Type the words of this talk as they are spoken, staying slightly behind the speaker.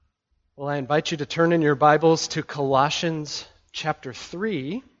Well, I invite you to turn in your Bibles to Colossians chapter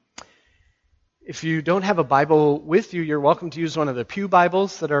 3. If you don't have a Bible with you, you're welcome to use one of the pew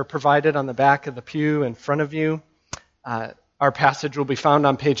Bibles that are provided on the back of the pew in front of you. Our passage will be found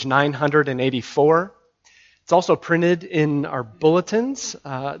on page 984. It's also printed in our bulletins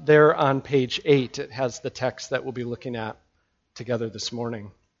there on page 8. It has the text that we'll be looking at together this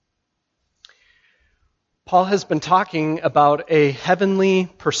morning. Paul has been talking about a heavenly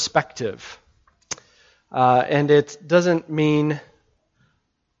perspective, and it doesn't mean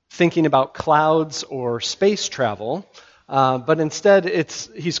thinking about clouds or space travel, but instead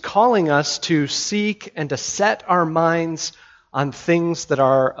he's calling us to seek and to set our minds on things that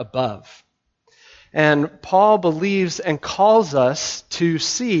are above. And Paul believes and calls us to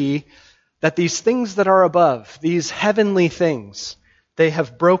see that these things that are above, these heavenly things, they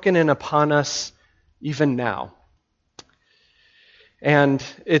have broken in upon us even now. And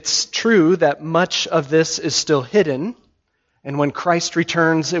it's true that much of this is still hidden, and when Christ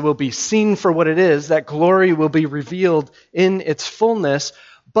returns, it will be seen for what it is. That glory will be revealed in its fullness.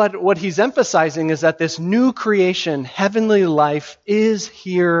 But what he's emphasizing is that this new creation, heavenly life, is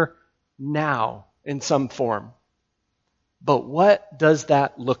here now in some form. But what does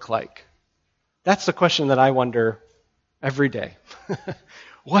that look like? That's the question that I wonder every day.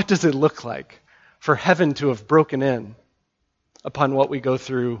 What does it look like for heaven to have broken in upon what we go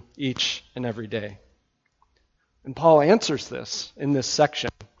through each and every day? And Paul answers this in this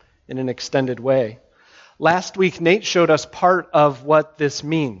section in an extended way. Last week, Nate showed us part of what this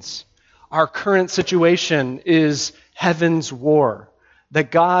means. Our current situation is heaven's war,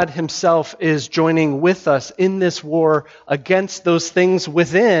 that God himself is joining with us in this war against those things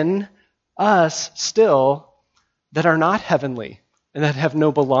within us still that are not heavenly and that have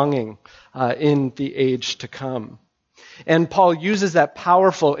no belonging in the age to come. And Paul uses that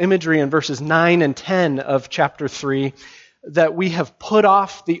powerful imagery in verses 9 and 10 of chapter 3 that we have put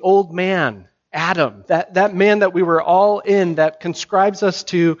off the old man, Adam, that man that we were all in that conscribes us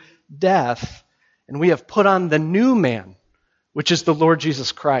to death, and we have put on the new man, which is the Lord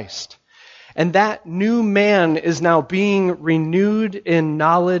Jesus Christ. And that new man is now being renewed in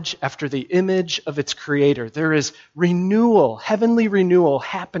knowledge after the image of its creator. There is renewal, heavenly renewal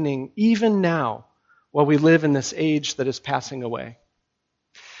happening even now while we live in this age that is passing away.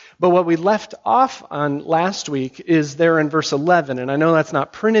 But what we left off on last week is there in verse 11. And I know that's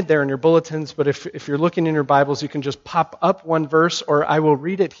not printed there in your bulletins, but if you're looking in your Bibles, you can just pop up one verse or I will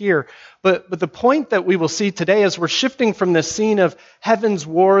read it here. But the point that we will see today is we're shifting from this scene of heaven's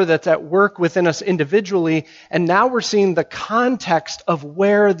war that's at work within us individually, and now we're seeing the context of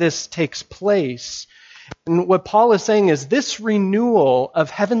where this takes place. And what Paul is saying is this renewal of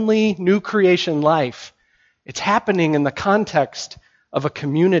heavenly new creation life, it's happening in the context of a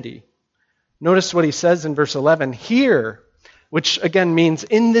community. Notice what he says in verse 11. Here, which again means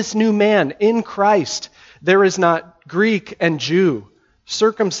in this new man, in Christ, there is not Greek and Jew,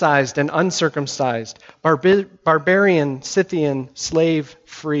 circumcised and uncircumcised, barbarian, Scythian, slave,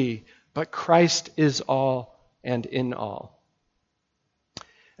 free, but Christ is all and in all.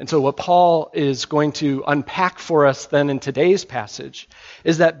 And so what Paul is going to unpack for us then in today's passage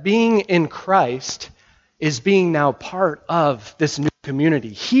is that being in Christ is being now part of this new community.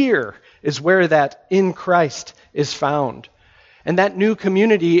 Here is where that in Christ is found. And that new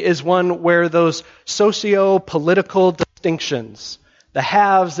community is one where those socio-political distinctions, the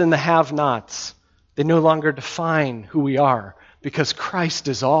haves and the have-nots, they no longer define who we are because Christ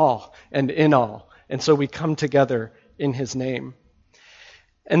is all and in all. And so we come together in his name.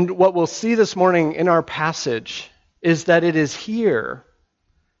 And what we'll see this morning in our passage is that it is here,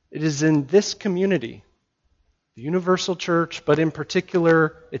 it is in this community, the universal church, but in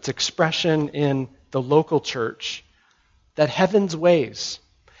particular its expression in the local church, that heaven's ways,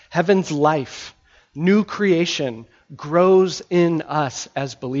 heaven's life, new creation grows in us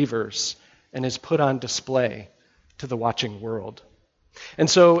as believers and is put on display to the watching world. And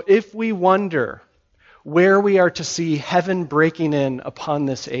so if we wonder where we are to see heaven breaking in upon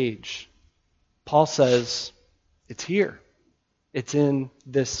this age, Paul says it's here. It's in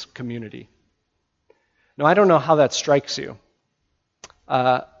this community. Now, I don't know how that strikes you.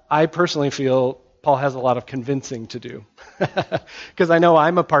 I personally feel Paul has a lot of convincing to do because I know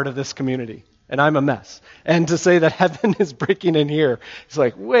I'm a part of this community and I'm a mess. And to say that heaven is breaking in here, it's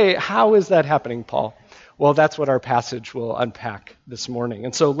like, wait, how is that happening, Paul? Well, that's what our passage will unpack this morning.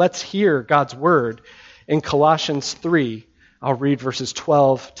 And so let's hear God's word in Colossians 3. I'll read verses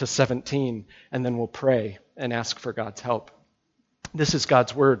 12 to 17, and then we'll pray and ask for God's help. This is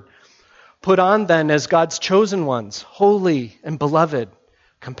God's word. Put on then as God's chosen ones, holy and beloved,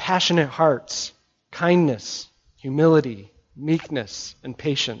 compassionate hearts, kindness, humility, meekness, and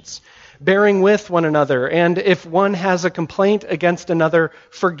patience, bearing with one another, and if one has a complaint against another,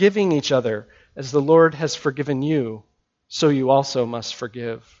 forgiving each other, as the Lord has forgiven you, so you also must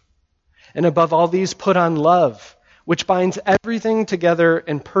forgive. And above all these, put on love, which binds everything together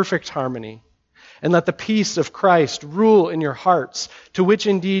in perfect harmony. And let the peace of Christ rule in your hearts, to which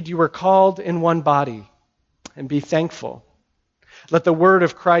indeed you were called in one body, and be thankful. Let the word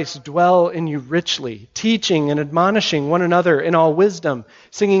of Christ dwell in you richly, teaching and admonishing one another in all wisdom,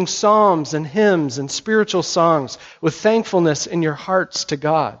 singing psalms and hymns and spiritual songs with thankfulness in your hearts to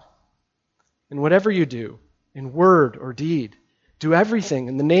God. And whatever you do, in word or deed, do everything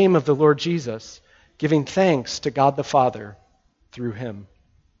in the name of the Lord Jesus, giving thanks to God the Father through him.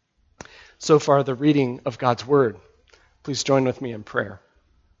 So far, the reading of God's word. Please join with me in prayer.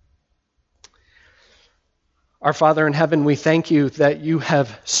 Our Father in heaven, we thank you that you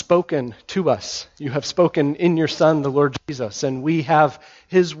have spoken to us. You have spoken in your Son, the Lord Jesus, and we have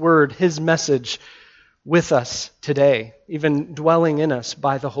his word, his message with us today, even dwelling in us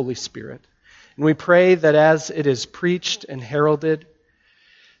by the Holy Spirit. And we pray that as it is preached and heralded,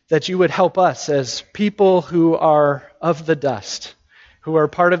 that you would help us as people who are of the dust, who are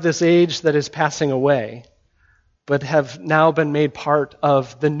part of this age that is passing away, but have now been made part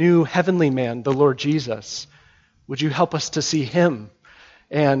of the new heavenly man, the Lord Jesus. Would you help us to see him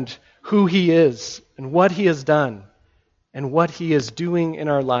and who he is and what he has done and what he is doing in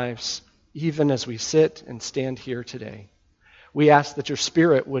our lives, even as we sit and stand here today? We ask that your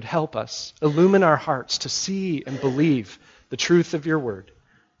Spirit would help us, illumine our hearts to see and believe the truth of your word.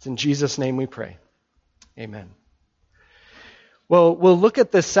 It's in Jesus' name we pray. Amen. Well, we'll look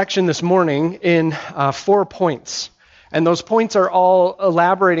at this section this morning in 4 points. And those points are all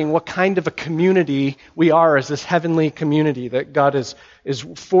elaborating what kind of a community we are as this heavenly community that God is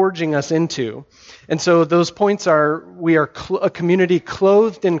forging us into. And so those points are, we are a community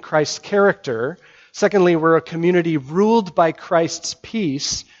clothed in Christ's character. Secondly, we're a community ruled by Christ's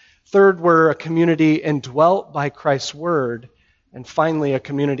peace. Third, we're a community indwelt by Christ's word. And finally, a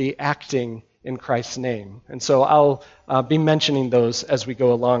community acting in Christ's name. And so I'll be mentioning those as we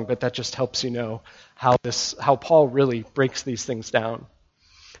go along, but that just helps you know how Paul really breaks these things down.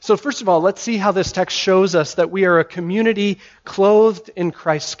 So first of all, let's see how this text shows us that we are a community clothed in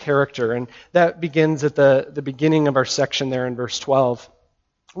Christ's character. And that begins at the beginning of our section there in verse 12.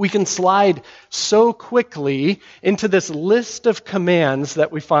 We can slide so quickly into this list of commands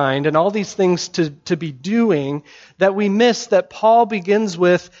that we find and all these things to be doing that we miss that Paul begins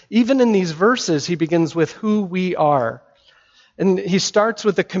with, even in these verses, he begins with who we are. And he starts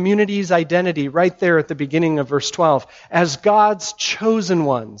with the community's identity right there at the beginning of verse 12, as God's chosen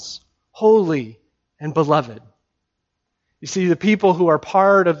ones, holy and beloved. You see, the people who are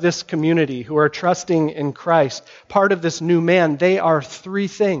part of this community, who are trusting in Christ, part of this new man, they are 3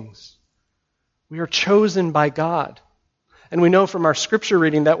 things. We are chosen by God. And we know from our scripture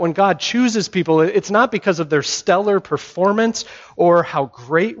reading that when God chooses people, it's not because of their stellar performance or how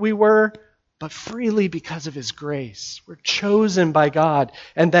great we were, but freely because of his grace. We're chosen by God.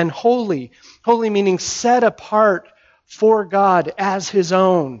 And then holy. Holy meaning set apart for God as his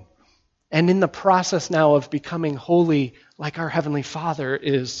own. And in the process now of becoming holy, like our Heavenly Father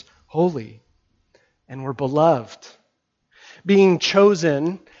is holy. And we're beloved. Being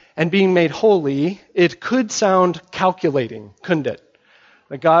chosen and being made holy, it could sound calculating, couldn't it?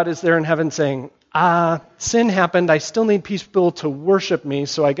 That God is there in heaven saying, sin happened, I still need people to worship me,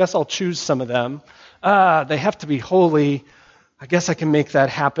 so I guess I'll choose some of them. They have to be holy. I guess I can make that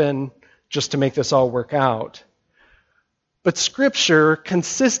happen just to make this all work out. But Scripture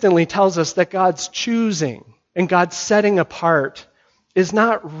consistently tells us that God's choosing and God's setting apart is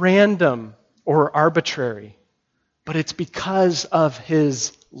not random or arbitrary, but it's because of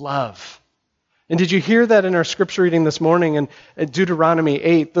his love. And did you hear that in our scripture reading this morning in Deuteronomy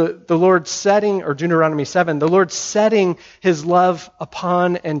 8, the Lord setting, or Deuteronomy 7, the Lord setting his love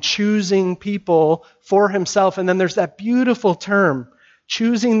upon and choosing people for himself. And then there's that beautiful term,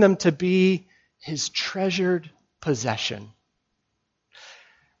 choosing them to be his treasured possession.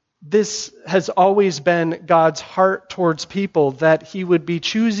 This has always been God's heart towards people, that he would be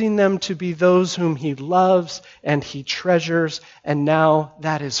choosing them to be those whom he loves and he treasures, and now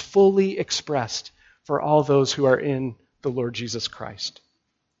that is fully expressed for all those who are in the Lord Jesus Christ.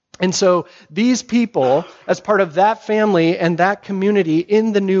 And so these people, as part of that family and that community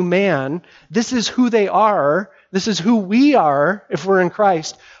in the new man, this is who they are, this is who we are if we're in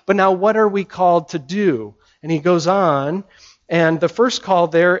Christ, but now what are we called to do? And he goes on, and the first call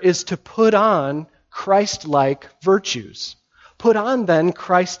there is to put on Christ-like virtues. Put on then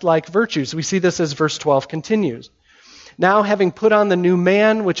Christ-like virtues. We see this as verse 12 continues. Now, having put on the new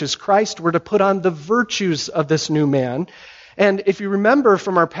man, which is Christ, we're to put on the virtues of this new man. And if you remember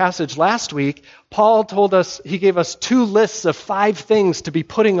from our passage last week, Paul told us, he gave us 2 lists of 5 things to be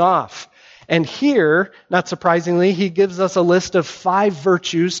putting off. And here, not surprisingly, he gives us a list of 5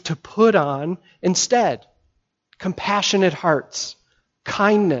 virtues to put on instead. Compassionate hearts,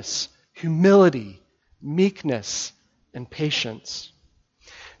 kindness, humility, meekness, and patience.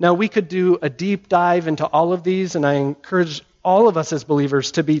 Now, we could do a deep dive into all of these, and I encourage all of us as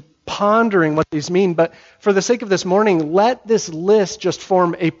believers to be pondering what these mean. But for the sake of this morning, let this list just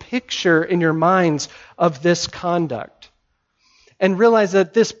form a picture in your minds of this conduct. And realize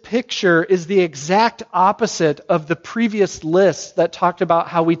that this picture is the exact opposite of the previous list that talked about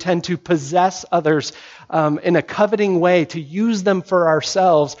how we tend to possess others in a coveting way, to use them for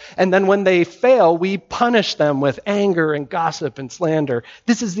ourselves. And then when they fail, we punish them with anger and gossip and slander.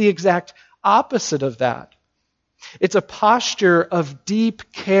 This is the exact opposite of that. It's a posture of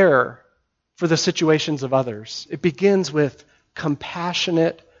deep care for the situations of others. It begins with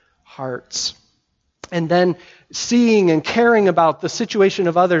compassionate hearts. And then seeing and caring about the situation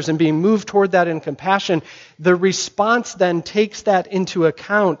of others and being moved toward that in compassion, the response then takes that into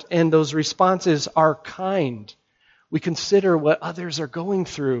account, and those responses are kind. We consider what others are going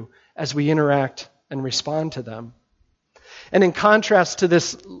through as we interact and respond to them. And in contrast to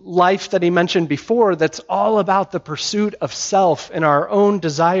this life that he mentioned before, that's all about the pursuit of self and our own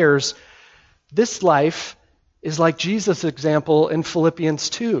desires, this life is like Jesus' example in Philippians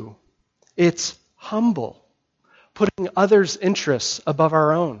 2. It's humble, putting others' interests above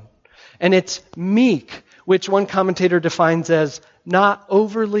our own. And it's meek, which one commentator defines as not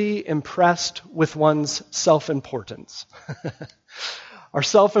overly impressed with one's self-importance. Our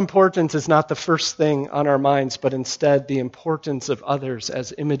self-importance is not the first thing on our minds, but instead the importance of others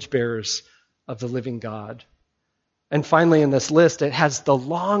as image bearers of the living God. And finally in this list, it has the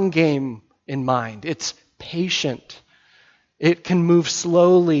long game in mind. It's patient. It can move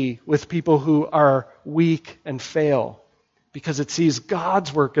slowly with people who are weak and fail because it sees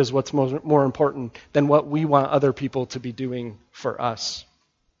God's work as what's more important than what we want other people to be doing for us.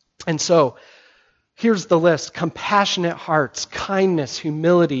 And so, here's the list: compassionate hearts, kindness,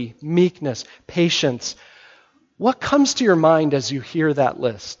 humility, meekness, patience. What comes to your mind as you hear that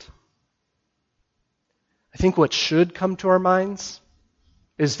list? I think what should come to our minds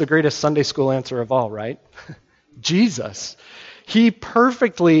is the greatest Sunday school answer of all, right? Jesus. He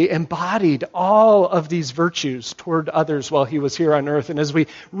perfectly embodied all of these virtues toward others while he was here on earth. And as we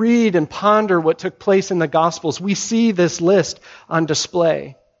read and ponder what took place in the Gospels, we see this list on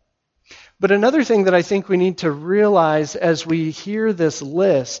display. But another thing that I think we need to realize as we hear this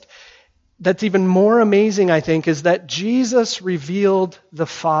list that's even more amazing, I think, is that Jesus revealed the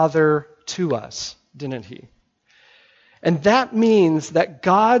Father to us, didn't he? And that means that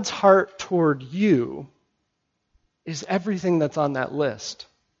God's heart toward you is everything that's on that list.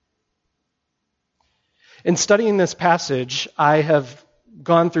 In studying this passage, I have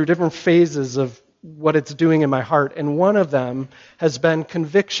gone through different phases of what it's doing in my heart, and one of them has been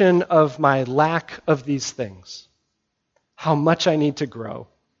conviction of my lack of these things, how much I need to grow.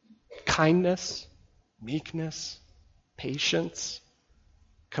 Kindness, meekness, patience,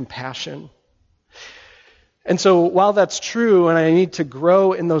 compassion. And so while that's true and I need to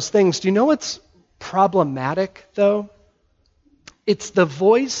grow in those things, do you know what's problematic, though? It's the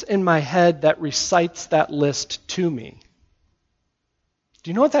voice in my head that recites that list to me.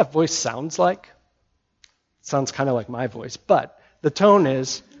 Do you know what that voice sounds like? It sounds kind of like my voice, but the tone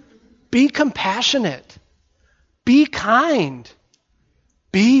is, be compassionate, be kind,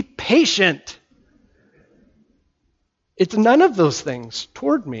 be patient. It's none of those things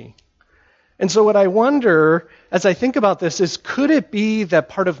toward me. And so what I wonder as I think about this is, could it be that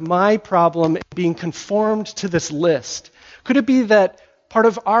part of my problem in being conformed to this list? Could it be that part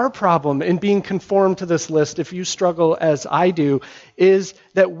of our problem in being conformed to this list, if you struggle as I do, is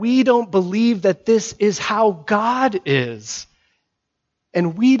that we don't believe that this is how God is.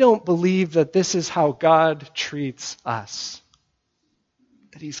 And we don't believe that this is how God treats us.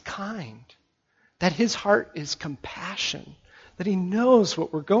 That he's kind. That his heart is compassion. That he knows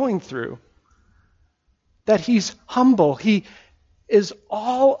what we're going through. That he's humble. He is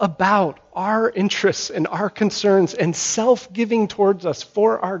all about our interests and our concerns and self-giving towards us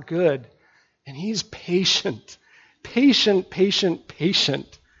for our good. And he's patient, patient, patient,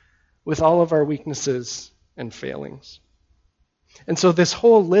 patient with all of our weaknesses and failings. And so this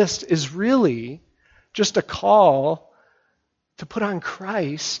whole list is really just a call to put on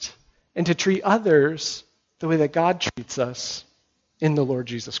Christ and to treat others the way that God treats us in the Lord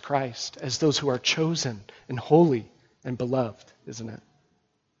Jesus Christ as those who are chosen and holy and beloved, isn't it?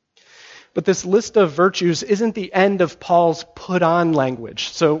 But this list of virtues isn't the end of Paul's put on language.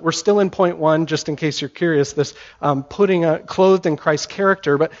 So we're still in point 1, just in case you're curious, this clothed in Christ's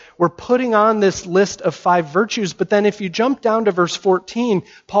character. But we're putting on this list of 5 virtues. But then if you jump down to verse 14,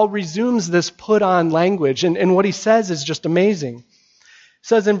 Paul resumes this put on language. And what he says is just amazing. He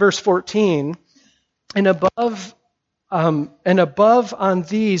says in verse 14, and above on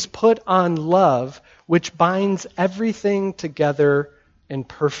these put on love, which binds everything together in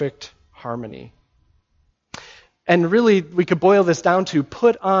perfect harmony. And really, we could boil this down to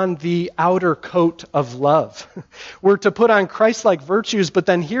put on the outer coat of love. We're to put on Christ-like virtues, but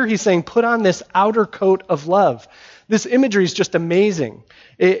then here he's saying put on this outer coat of love. This imagery is just amazing.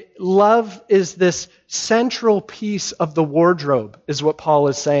 Love is this central piece of the wardrobe, is what Paul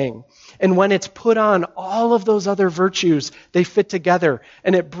is saying. And when it's put on, all of those other virtues, they fit together.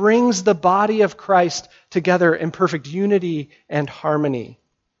 And it brings the body of Christ together in perfect unity and harmony.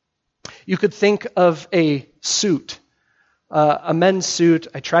 You could think of a suit, a men's suit.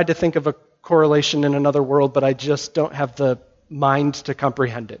 I tried to think of a correlation in another world, but I just don't have the mind to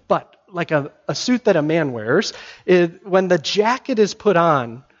comprehend it. But like a suit that a man wears, when the jacket is put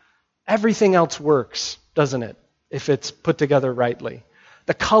on, everything else works, doesn't it? If it's put together rightly.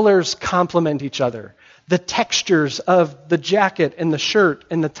 The colors complement each other. The textures of the jacket and the shirt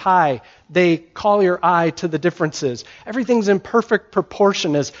and the tie, they call your eye to the differences. Everything's in perfect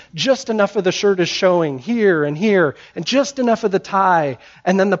proportion as just enough of the shirt is showing here, and just enough of the tie.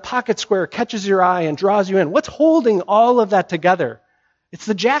 And then the pocket square catches your eye and draws you in. What's holding all of that together? It's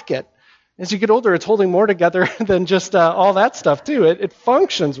the jacket. As you get older, it's holding more together than just all that stuff too. It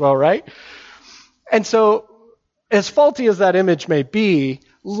functions well, right? And so, as faulty as that image may be,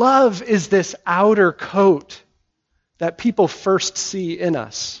 love is this outer coat that people first see in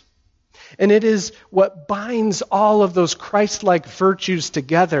us. And it is what binds all of those Christ-like virtues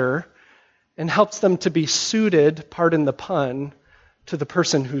together and helps them to be suited, pardon the pun, to the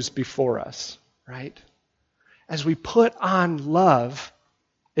person who's before us, right? As we put on love,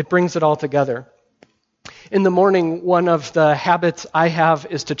 it brings it all together. In the morning, one of the habits I have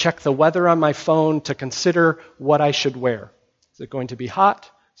is to check the weather on my phone to consider what I should wear. Is it going to be hot?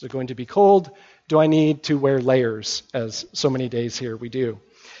 Is it going to be cold? Do I need to wear layers, as so many days here we do?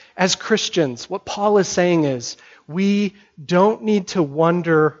 As Christians, what Paul is saying is we don't need to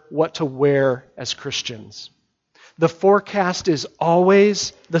wonder what to wear as Christians. The forecast is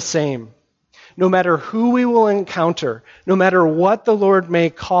always the same. No matter who we will encounter, no matter what the Lord may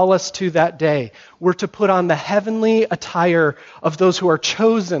call us to that day, we're to put on the heavenly attire of those who are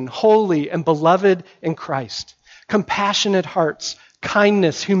chosen, holy, and beloved in Christ. Compassionate hearts,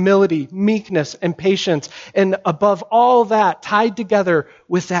 kindness, humility, meekness, and patience. And above all that, tied together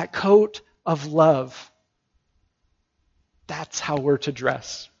with that coat of love. That's how we're to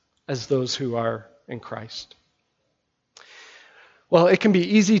dress as those who are in Christ. Well, it can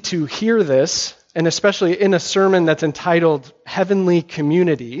be easy to hear this, and especially in a sermon that's entitled Heavenly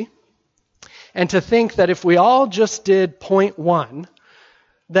Community, and to think that if we all just did point 1,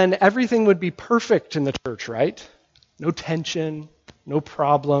 then everything would be perfect in the church, right? No tension, no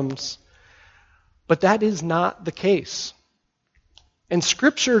problems. But that is not the case. And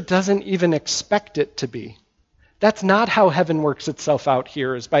Scripture doesn't even expect it to be. That's not how heaven works itself out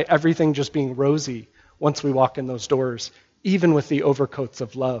here, is by everything just being rosy once we walk in those doors, even with the overcoats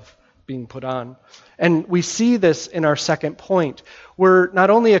of love being put on. And we see this in our second point. We're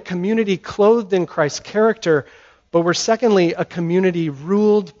not only a community clothed in Christ's character, but we're secondly a community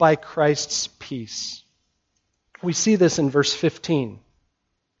ruled by Christ's peace. We see this in verse 15.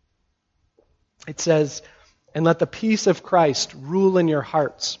 It says, "And let the peace of Christ rule in your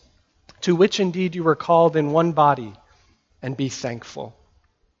hearts, to which indeed you were called in one body, and be thankful."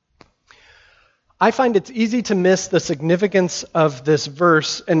 I find it's easy to miss the significance of this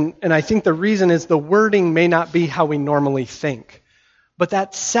verse, and I think the reason is the wording may not be how we normally think. But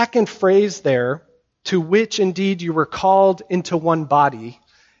that second phrase there, "to which indeed you were called into one body,"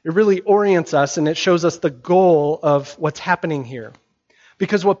 it really orients us and it shows us the goal of what's happening here.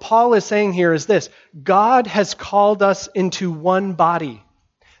 Because what Paul is saying here is this: God has called us into one body,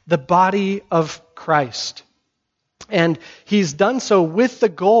 the body of Christ. And he's done so with the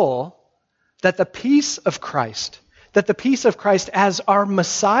goal that the peace of Christ as our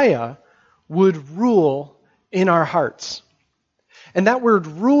Messiah would rule in our hearts. And that word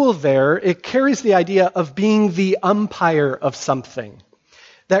rule there, it carries the idea of being the umpire of something.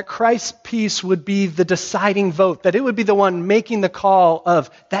 That Christ's peace would be the deciding vote, that it would be the one making the call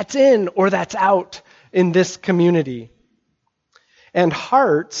of that's in or that's out in this community. And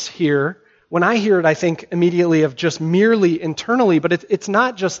hearts here, when I hear it, I think immediately of just merely internally, but it's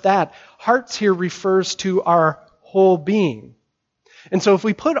not just that. Hearts here refers to our whole being. And so if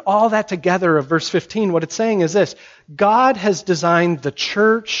we put all that together of verse 15, what it's saying is this: God has designed the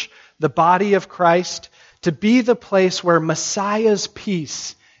church, the body of Christ, to be the place where Messiah's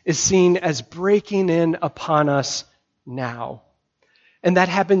peace is seen as breaking in upon us now. And that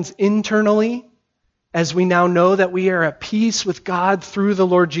happens internally, as we now know that we are at peace with God through the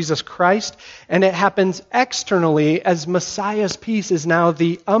Lord Jesus Christ. And it happens externally, as Messiah's peace is now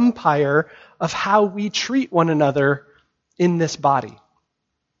the umpire of how we treat one another in this body.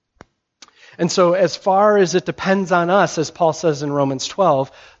 And so as far as it depends on us, as Paul says in Romans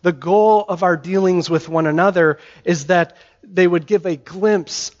 12, the goal of our dealings with one another is that they would give a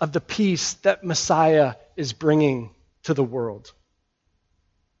glimpse of the peace that Messiah is bringing to the world.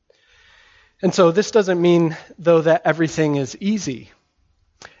 And so this doesn't mean, though, that everything is easy.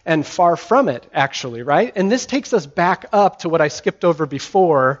 And far from it, actually, right? And this takes us back up to what I skipped over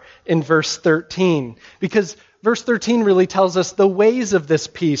before in verse 13. Because verse 13 really tells us the ways of this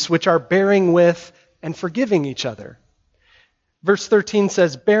peace, which are bearing with and forgiving each other. Verse 13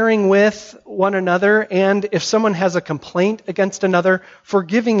 says, bearing with one another, and if someone has a complaint against another,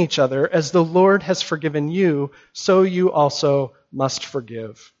 forgiving each other, as the Lord has forgiven you, so you also must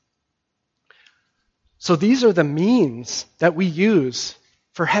forgive. So these are the means that we use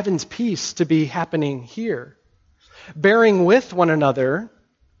for heaven's peace to be happening here. Bearing with one another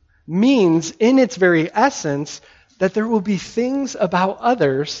means, in its very essence, that there will be things about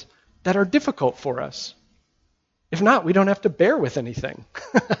others that are difficult for us. If not, we don't have to bear with anything.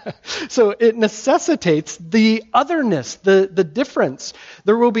 So it necessitates the otherness, the difference.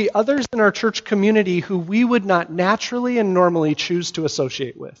 There will be others in our church community who we would not naturally and normally choose to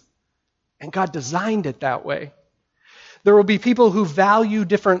associate with. And God designed it that way. There will be people who value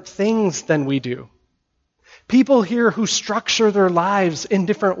different things than we do. People here who structure their lives in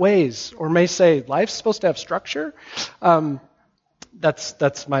different ways, or may say, life's supposed to have structure?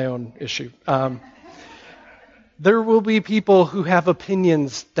 That's my own issue. There will be people who have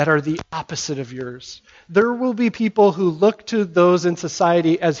opinions that are the opposite of yours. There will be people who look to those in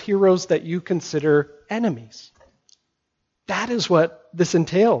society as heroes that you consider enemies. That is what this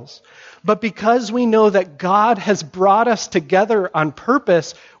entails. But because we know that God has brought us together on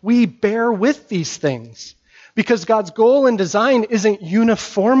purpose, we bear with these things. Because God's goal and design isn't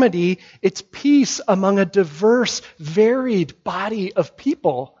uniformity, it's peace among a diverse, varied body of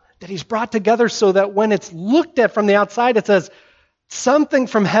people that He's brought together so that when it's looked at from the outside, it says, something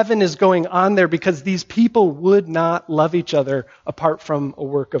from heaven is going on there, because these people would not love each other apart from a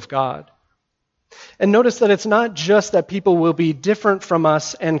work of God. And notice that it's not just that people will be different from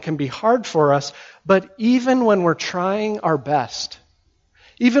us and can be hard for us, but even when we're trying our best,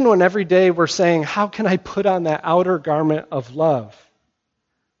 even when every day we're saying, how can I put on that outer garment of love?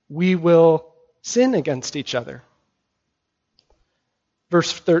 We will sin against each other.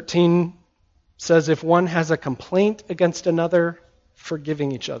 Verse 13 says, if one has a complaint against another,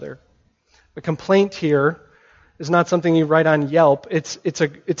 forgiving each other. A complaint here is not something you write on Yelp. It's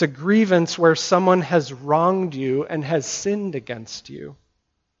a grievance where someone has wronged you and has sinned against you.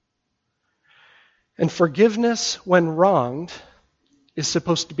 And forgiveness when wronged is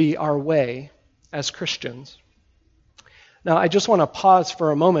supposed to be our way as Christians. Now, I just want to pause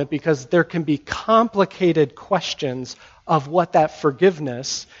for a moment, because there can be complicated questions of what that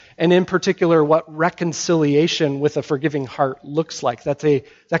forgiveness, and in particular what reconciliation with a forgiving heart looks like.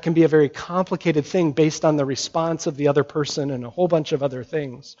 That can be a very complicated thing based on the response of the other person and a whole bunch of other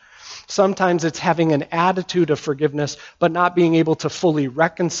things. Sometimes it's having an attitude of forgiveness, but not being able to fully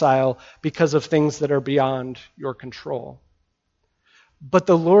reconcile because of things that are beyond your control. But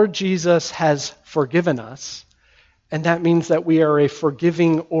the Lord Jesus has forgiven us, and that means that we are a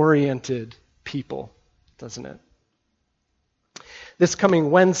forgiving-oriented people, doesn't it? This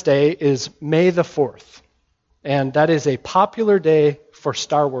coming Wednesday is May the 4th, and that is a popular day for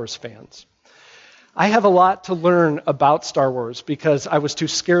Star Wars fans. I have a lot to learn about Star Wars because I was too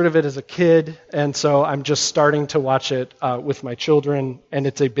scared of it as a kid, and so I'm just starting to watch it with my children, and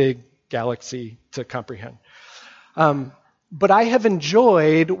it's a big galaxy to comprehend. But I have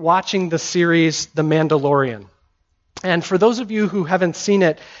enjoyed watching the series The Mandalorian. And for those of you who haven't seen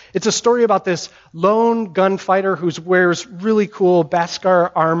it, it's a story about this lone gunfighter who wears really cool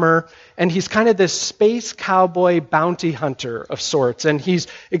Beskar armor, and he's kind of this space cowboy bounty hunter of sorts, and he's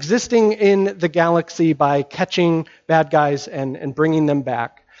existing in the galaxy by catching bad guys and bringing them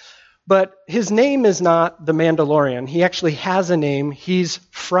back. But his name is not the Mandalorian. He actually has a name. He's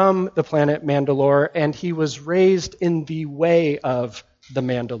from the planet Mandalore, and he was raised in the way of the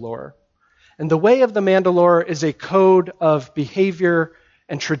Mandalore. And the way of the Mandalore is a code of behavior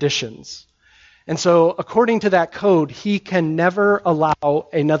and traditions. And so, according to that code, he can never allow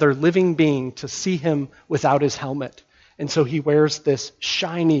another living being to see him without his helmet. And so he wears this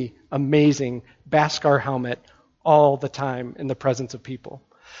shiny, amazing Beskar helmet all the time in the presence of people.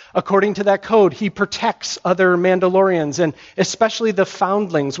 According to that code, he protects other Mandalorians, and especially the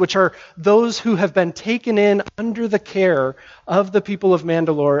foundlings, which are those who have been taken in under the care of the people of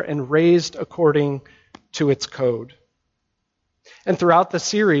Mandalore and raised according to its code. And throughout the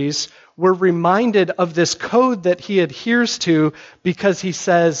series, we're reminded of this code that he adheres to because he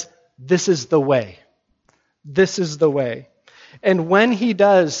says, this is the way. This is the way. And when he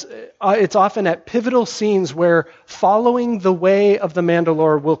does, it's often at pivotal scenes where following the way of the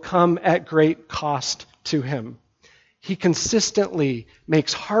Mandalore will come at great cost to him. He consistently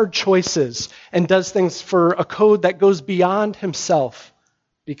makes hard choices and does things for a code that goes beyond himself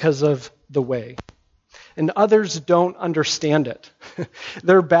because of the way. And others don't understand it.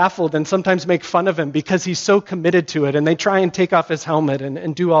 They're baffled and sometimes make fun of him because he's so committed to it, and they try and take off his helmet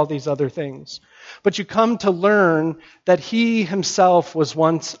and do all these other things. But you come to learn that he himself was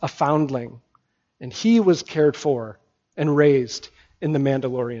once a foundling, and he was cared for and raised in the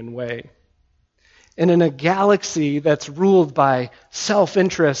Mandalorian way. And in a galaxy that's ruled by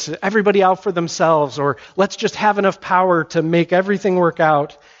self-interest, everybody out for themselves, or let's just have enough power to make everything work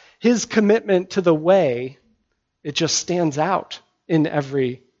out, his commitment to the way, it just stands out in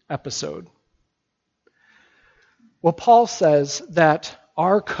every episode. Well, Paul says that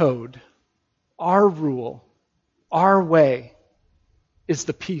our code, our rule, our way is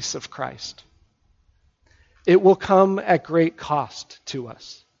the peace of Christ. It will come at great cost to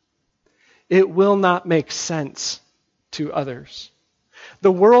us. It will not make sense to others.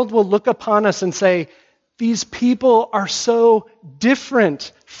 The world will look upon us and say, these people are so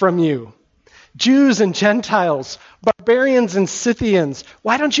different from you. Jews and Gentiles, barbarians and Scythians,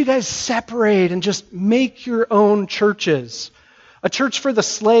 why don't you guys separate and just make your own churches? A church for the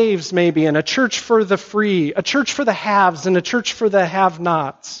slaves, maybe, and a church for the free, a church for the haves and a church for the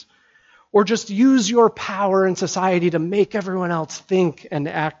have-nots. Or just use your power in society to make everyone else think and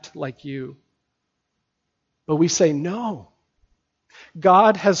act like you. But we say no.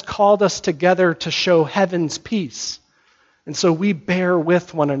 God has called us together to show heaven's peace. And so we bear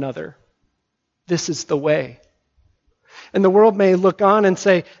with one another. This is the way. And the world may look on and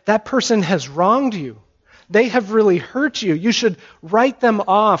say, that person has wronged you. They have really hurt you. You should write them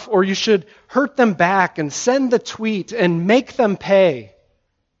off, or you should hurt them back and send the tweet and make them pay.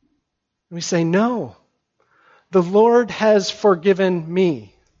 And we say, no. The Lord has forgiven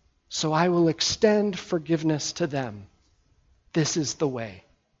me, so I will extend forgiveness to them. This is the way.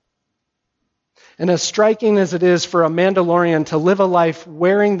 And as striking as it is for a Mandalorian to live a life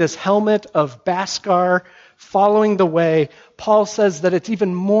wearing this helmet of Beskar, following the way, Paul says that it's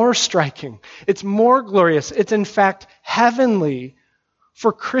even more striking. It's more glorious. It's in fact heavenly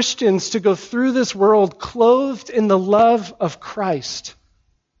for Christians to go through this world clothed in the love of Christ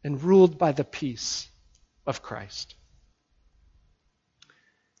and ruled by the peace of Christ.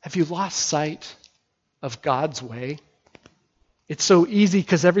 Have you lost sight of God's way? It's so easy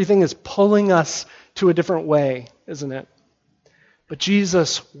because everything is pulling us to a different way, isn't it? But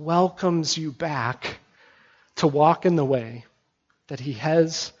Jesus welcomes you back to walk in the way that he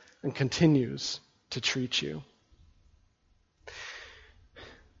has and continues to treat you.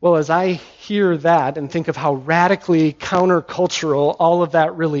 Well, as I hear that and think of how radically countercultural all of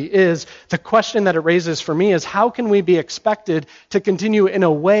that really is, the question that it raises for me is, how can we be expected to continue in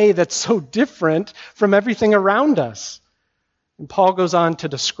a way that's so different from everything around us? And Paul goes on to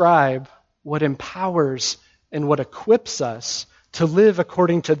describe what empowers and what equips us to live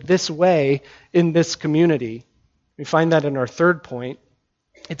according to this way in this community. We find that in our third point.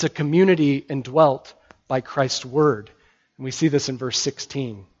 It's a community indwelt by Christ's word. And we see this in verse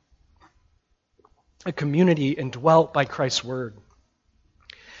 16. A community indwelt by Christ's word.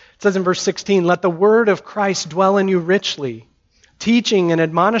 It says in verse 16, "Let the word of Christ dwell in you richly, teaching and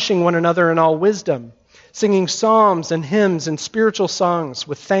admonishing one another in all wisdom, singing psalms and hymns and spiritual songs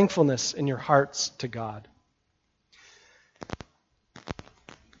with thankfulness in your hearts to God."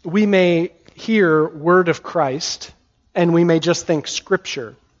 We may hear word of Christ, and we may just think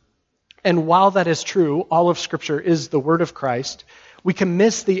Scripture. And while that is true, all of Scripture is the word of Christ, we can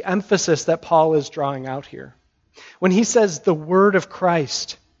miss the emphasis that Paul is drawing out here. When he says the word of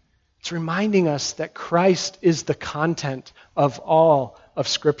Christ, it's reminding us that Christ is the content of all of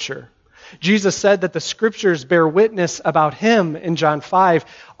Scripture. Jesus said that the Scriptures bear witness about him in John 5.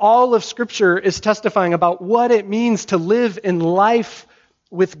 All of Scripture is testifying about what it means to live in life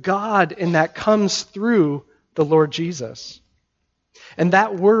with God, and that comes through the Lord Jesus. And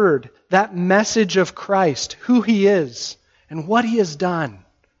that word, that message of Christ, who he is and what he has done,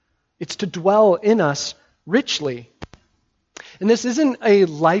 it's to dwell in us richly. And this isn't a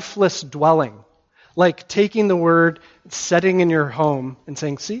lifeless dwelling, like taking the word, setting in your home, and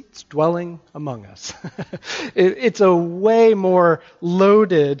saying, see, it's dwelling among us. It's a way more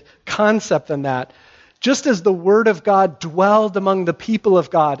loaded concept than that. Just as the Word of God dwelled among the people of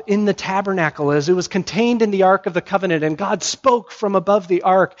God in the tabernacle, as it was contained in the Ark of the Covenant, and God spoke from above the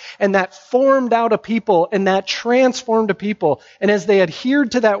Ark, and that formed out a people, and that transformed a people. And as they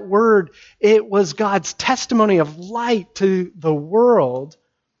adhered to that Word, it was God's testimony of light to the world.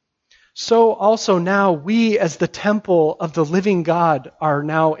 So also now we, as the temple of the living God, are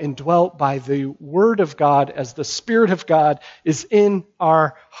now indwelt by the Word of God, as the Spirit of God is in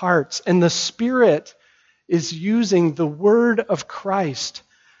our hearts. And the Spirit is using the word of Christ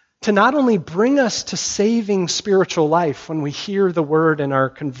to not only bring us to saving spiritual life when we hear the word and are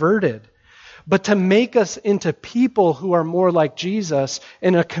converted, but to make us into people who are more like Jesus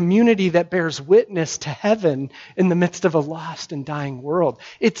in a community that bears witness to heaven in the midst of a lost and dying world.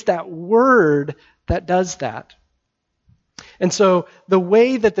 It's that word that does that. And so the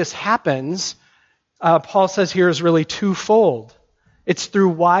way that this happens, Paul says here, is really twofold. It's through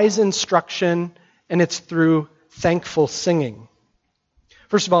wise instruction, and it's through thankful singing.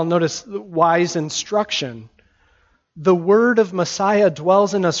 First of all, notice wise instruction. The word of Messiah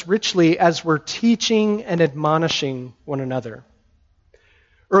dwells in us richly as we're teaching and admonishing one another.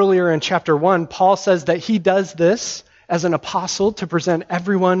 Earlier in chapter 1, Paul says that he does this as an apostle to present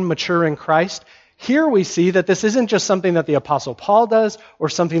everyone mature in Christ. Here we see that this isn't just something that the Apostle Paul does or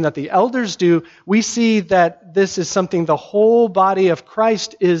something that the elders do. We see that this is something the whole body of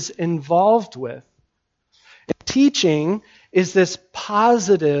Christ is involved with. Teaching is this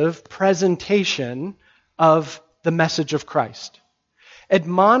positive presentation of the message of Christ.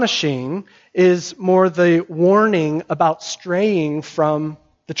 Admonishing is more the warning about straying from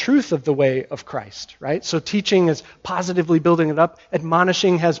the truth of the way of Christ, right? So teaching is positively building it up.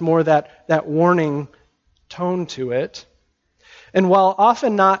 Admonishing has more that warning tone to it. And while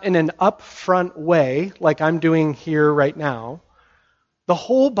often not in an upfront way, like I'm doing here right now, the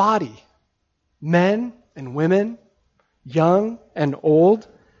whole body, men and women, young and old,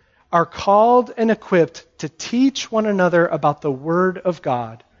 are called and equipped to teach one another about the Word of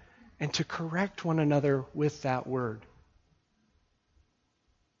God and to correct one another with that Word.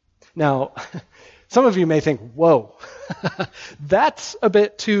 Now, some of you may think, whoa, that's a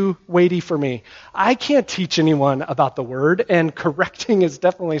bit too weighty for me. I can't teach anyone about the Word, and correcting is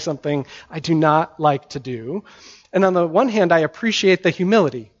definitely something I do not like to do. And on the one hand, I appreciate the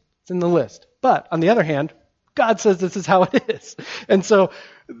humility. It's in the list. But on the other hand, God says this is how it is. And so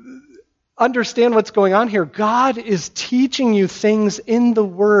understand what's going on here. God is teaching you things in the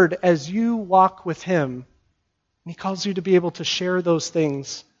Word as you walk with Him. And He calls you to be able to share those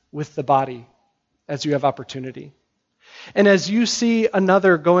things with the body as you have opportunity. And as you see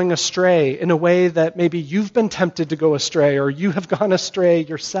another going astray in a way that maybe you've been tempted to go astray or you have gone astray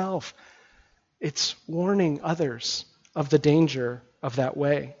yourself, it's warning others of the danger of that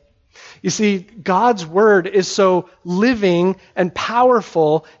way. You see, God's word is so living and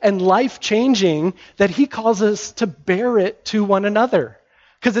powerful and life-changing that He calls us to bear it to one another.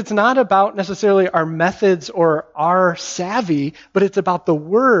 Because it's not about necessarily our methods or our savvy, but it's about the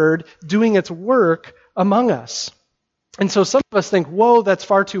word doing its work among us. And so some of us think, whoa, that's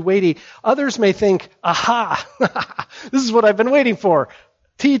far too weighty. Others may think, aha, this is what I've been waiting for.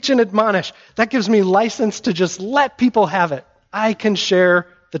 Teach and admonish. That gives me license to just let people have it. I can share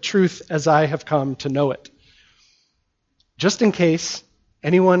the truth as I have come to know it. Just in case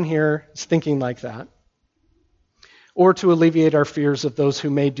anyone here is thinking like that, or to alleviate our fears of those who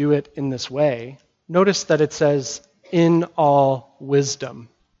may do it in this way, notice that it says, in all wisdom.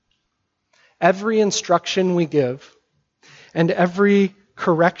 Every instruction we give and every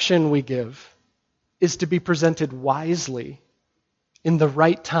correction we give is to be presented wisely, in the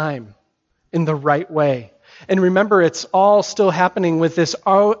right time, in the right way. And remember, it's all still happening with this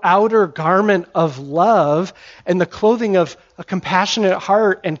outer garment of love and the clothing of a compassionate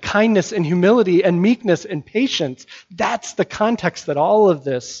heart and kindness and humility and meekness and patience. That's the context that all of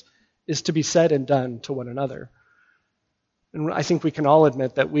this is to be said and done to one another. And I think we can all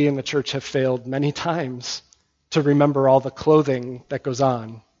admit that we in the church have failed many times to remember all the clothing that goes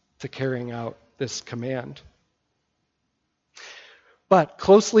on to carrying out this command. But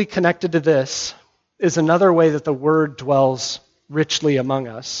closely connected to this is another way that the Word dwells richly among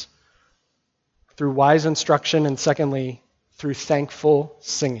us, through wise instruction, and secondly, through thankful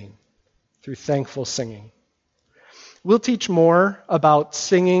singing. Through thankful singing. We'll teach more about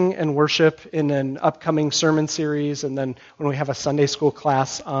singing and worship in an upcoming sermon series, and then when we have a Sunday school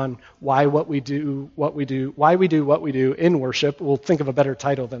class on why we do what we do in worship. We'll think of a better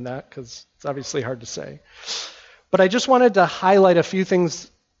title than that because it's obviously hard to say. But I just wanted to highlight a few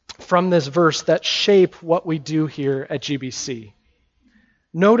things from this verse that shape what we do here at GBC.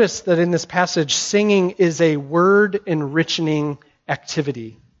 Notice that in this passage, singing is a word-enriching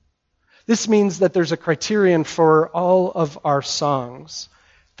activity. This means that there's a criterion for all of our songs.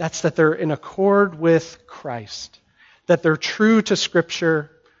 That's that they're in accord with Christ, that they're true to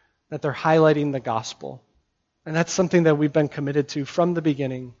Scripture, that they're highlighting the gospel. And that's something that we've been committed to from the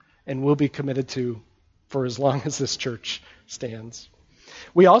beginning and will be committed to for as long as this church stands.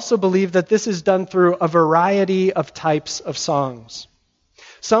 We also believe that this is done through a variety of types of songs.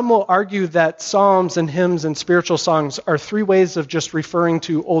 Some will argue that psalms and hymns and spiritual songs are three ways of just referring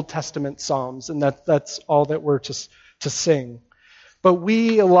to Old Testament psalms, and that's all that we're to sing. But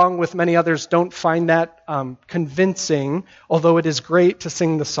we, along with many others, don't find that convincing, although it is great to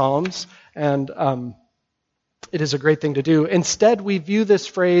sing the psalms, and it is a great thing to do. Instead, we view this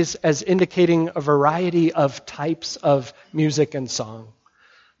phrase as indicating a variety of types of music and song.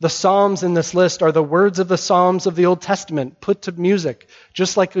 The Psalms in this list are the words of the Psalms of the Old Testament put to music,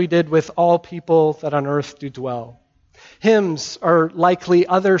 just like we did with all people that on earth do dwell. Hymns are likely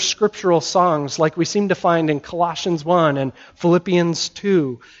other scriptural songs like we seem to find in Colossians 1 and Philippians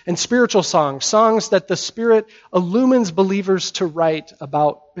 2. And spiritual songs, songs that the Spirit illumines believers to write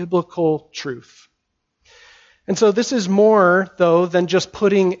about biblical truth. And so this is more, though, than just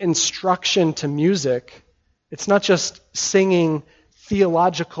putting instruction to music. It's not just singing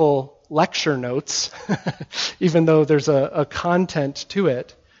theological lecture notes, even though there's a content to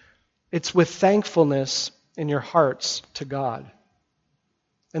it. It's with thankfulness in your hearts to God.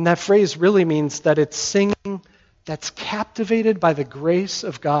 And that phrase really means that it's singing that's captivated by the grace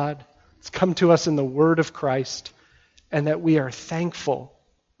of God. It's come to us in the word of Christ, and that we are thankful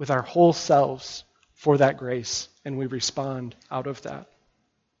with our whole selves for that grace, and we respond out of that.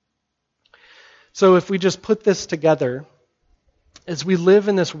 So if we just put this together, as we live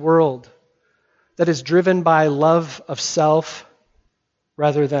in this world that is driven by love of self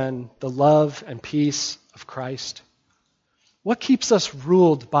rather than the love and peace of Christ, what keeps us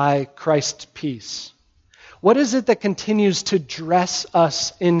ruled by Christ's peace? What is it that continues to dress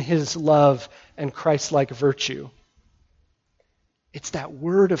us in his love and Christ-like virtue? It's that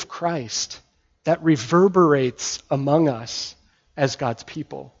word of Christ that reverberates among us as God's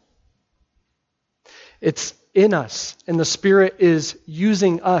people. It's in us, and the Spirit is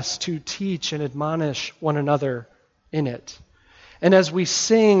using us to teach and admonish one another in it. And as we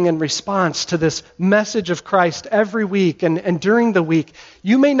sing in response to this message of Christ every week and during the week,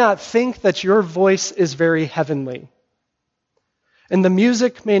 you may not think that your voice is very heavenly. And the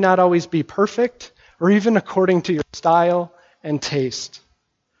music may not always be perfect or even according to your style and taste.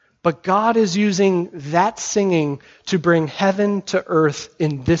 But God is using that singing to bring heaven to earth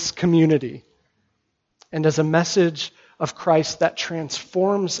in this community, and as a message of Christ that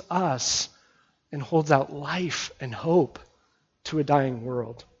transforms us and holds out life and hope to a dying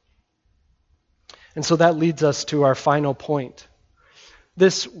world. And so that leads us to our final point.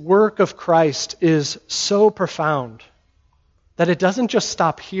 This work of Christ is so profound that it doesn't just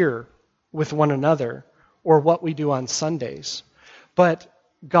stop here with one another or what we do on Sundays, but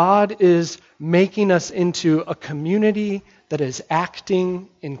God is making us into a community that is acting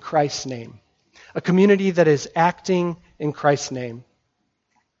in Christ's name. A community that is acting in Christ's name.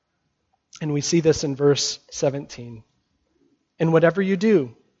 And we see this in verse 17. And whatever you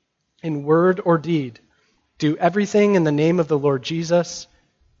do, in word or deed, do everything in the name of the Lord Jesus,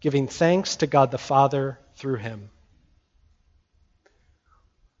 giving thanks to God the Father through him.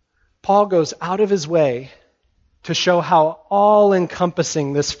 Paul goes out of his way to show how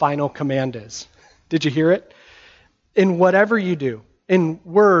all-encompassing this final command is. Did you hear it? In whatever you do, in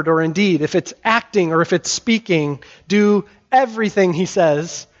word or in deed, if it's acting or if it's speaking, do everything, he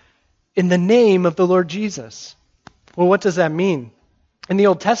says, in the name of the Lord Jesus. Well, what does that mean? In the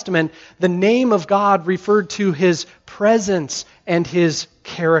Old Testament, the name of God referred to his presence and his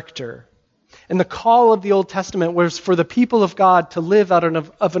character. And the call of the Old Testament was for the people of God to live out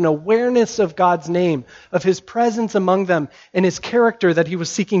of an awareness of God's name, of his presence among them, and his character that he was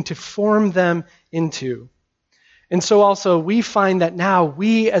seeking to form them into. And so also we find that now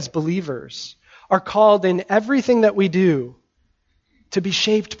we as believers are called in everything that we do to be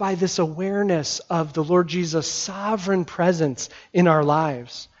shaped by this awareness of the Lord Jesus' sovereign presence in our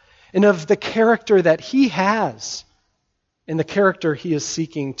lives and of the character that he has and the character he is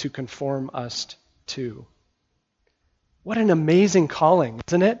seeking to conform us to. What an amazing calling,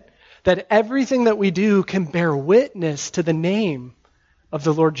 isn't it? That everything that we do can bear witness to the name of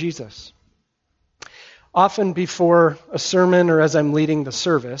the Lord Jesus. Often before a sermon or as I'm leading the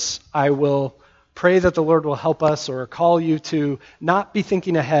service, I will pray that the Lord will help us or call you to not be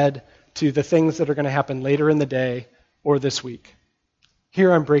thinking ahead to the things that are going to happen later in the day or this week.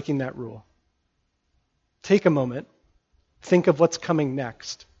 Here I'm breaking that rule. Take a moment. Think of what's coming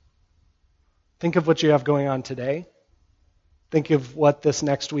next. Think of what you have going on today. Think of what this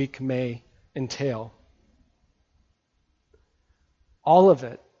next week may entail. All of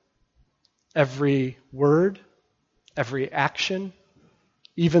it, every word, every action,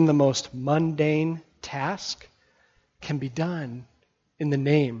 even the most mundane task, can be done in the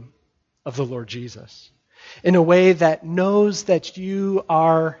name of the Lord Jesus, in a way that knows that you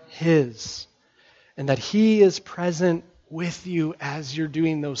are his and that he is present with you as you're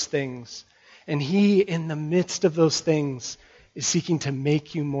doing those things. And he, in the midst of those things, is seeking to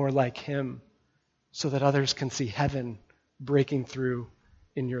make you more like him so that others can see heaven breaking through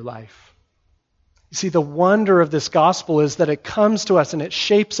in your life. You see, the wonder of this gospel is that it comes to us and it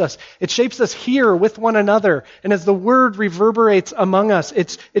shapes us. It shapes us here with one another. And as the word reverberates among us,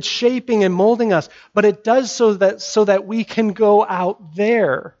 it's shaping and molding us. But it does so that we can go out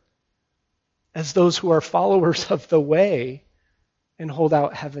there as those who are followers of the way and hold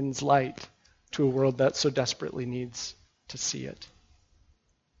out heaven's light to a world that so desperately needs to see it.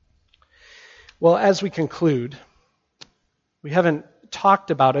 Well, as we conclude, we haven't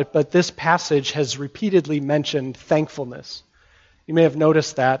talked about it, but this passage has repeatedly mentioned thankfulness. You may have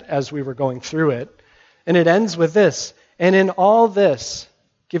noticed that as we were going through it. And it ends with this, and in all this,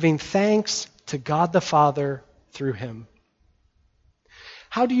 giving thanks to God the Father through him.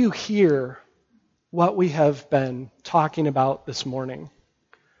 How do you hear what we have been talking about this morning?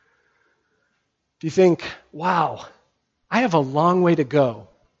 Do you think, wow, I have a long way to go?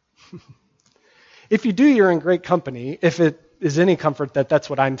 If you do, you're in great company. If it is any comfort that that's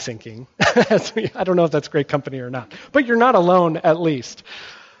what I'm thinking. I don't know if that's great company or not. But you're not alone, at least.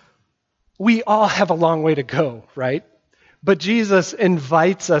 We all have a long way to go, right? But Jesus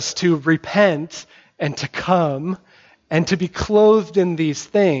invites us to repent and to come and to be clothed in these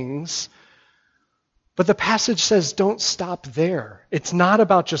things. But the passage says don't stop there. It's not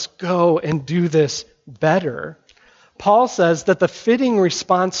about just go and do this better. Paul says that the fitting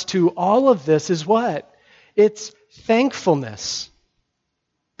response to all of this is what? It's thankfulness.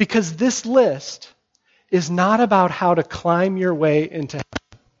 Because this list is not about how to climb your way into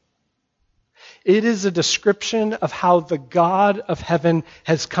heaven. It is a description of how the God of heaven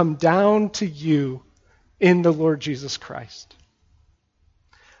has come down to you in the Lord Jesus Christ.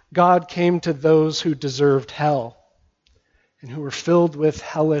 God came to those who deserved hell and who were filled with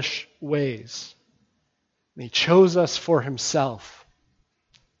hellish ways. And he chose us for himself.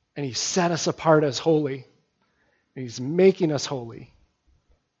 And he set us apart as holy. And he's making us holy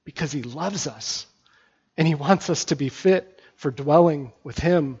because he loves us. And he wants us to be fit for dwelling with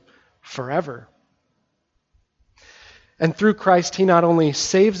him forever. And through Christ, he not only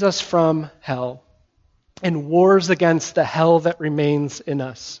saves us from hell and wars against the hell that remains in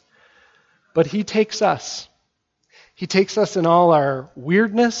us, but he takes us. He takes us in all our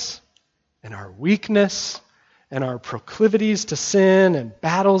weirdness and our weakness and our proclivities to sin and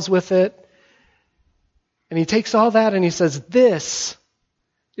battles with it. And he takes all that and he says, this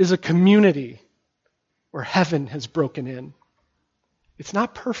is a community where heaven has broken in. It's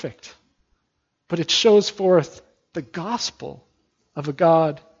not perfect, but it shows forth the gospel of a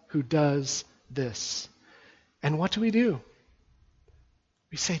God who does this. And what do?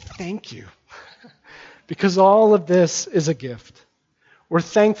 We say thank you. Because all of this is a gift. We're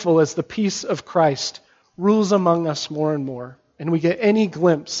thankful as the peace of Christ rules among us more and more, and we get any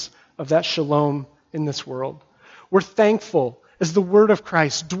glimpse of that shalom in this world. We're thankful as the word of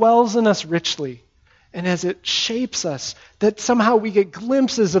Christ dwells in us richly, and as it shapes us, that somehow we get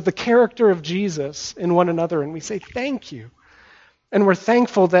glimpses of the character of Jesus in one another, and we say thank you. And we're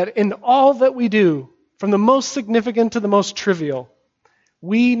thankful that in all that we do, from the most significant to the most trivial,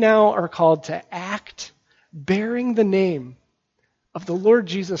 we now are called to act bearing the name of the Lord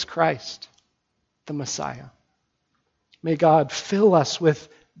Jesus Christ, the Messiah. May God fill us with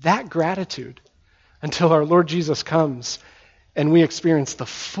that gratitude until our Lord Jesus comes and we experience the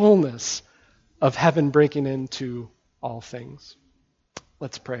fullness of heaven breaking into all things.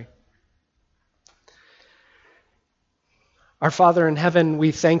 Let's pray. Our Father in heaven,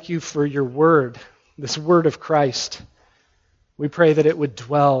 we thank you for your word, this word of Christ. We pray that it would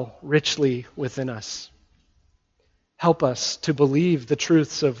dwell richly within us. Help us to believe the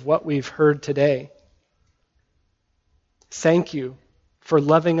truths of what we've heard today. Thank you for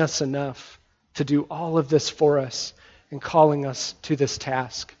loving us enough to do all of this for us and calling us to this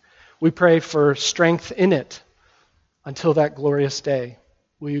task. We pray for strength in it until that glorious day.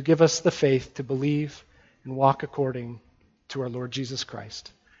 Will you give us the faith to believe and walk according to our Lord Jesus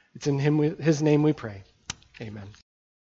Christ? It's in his name we pray. Amen.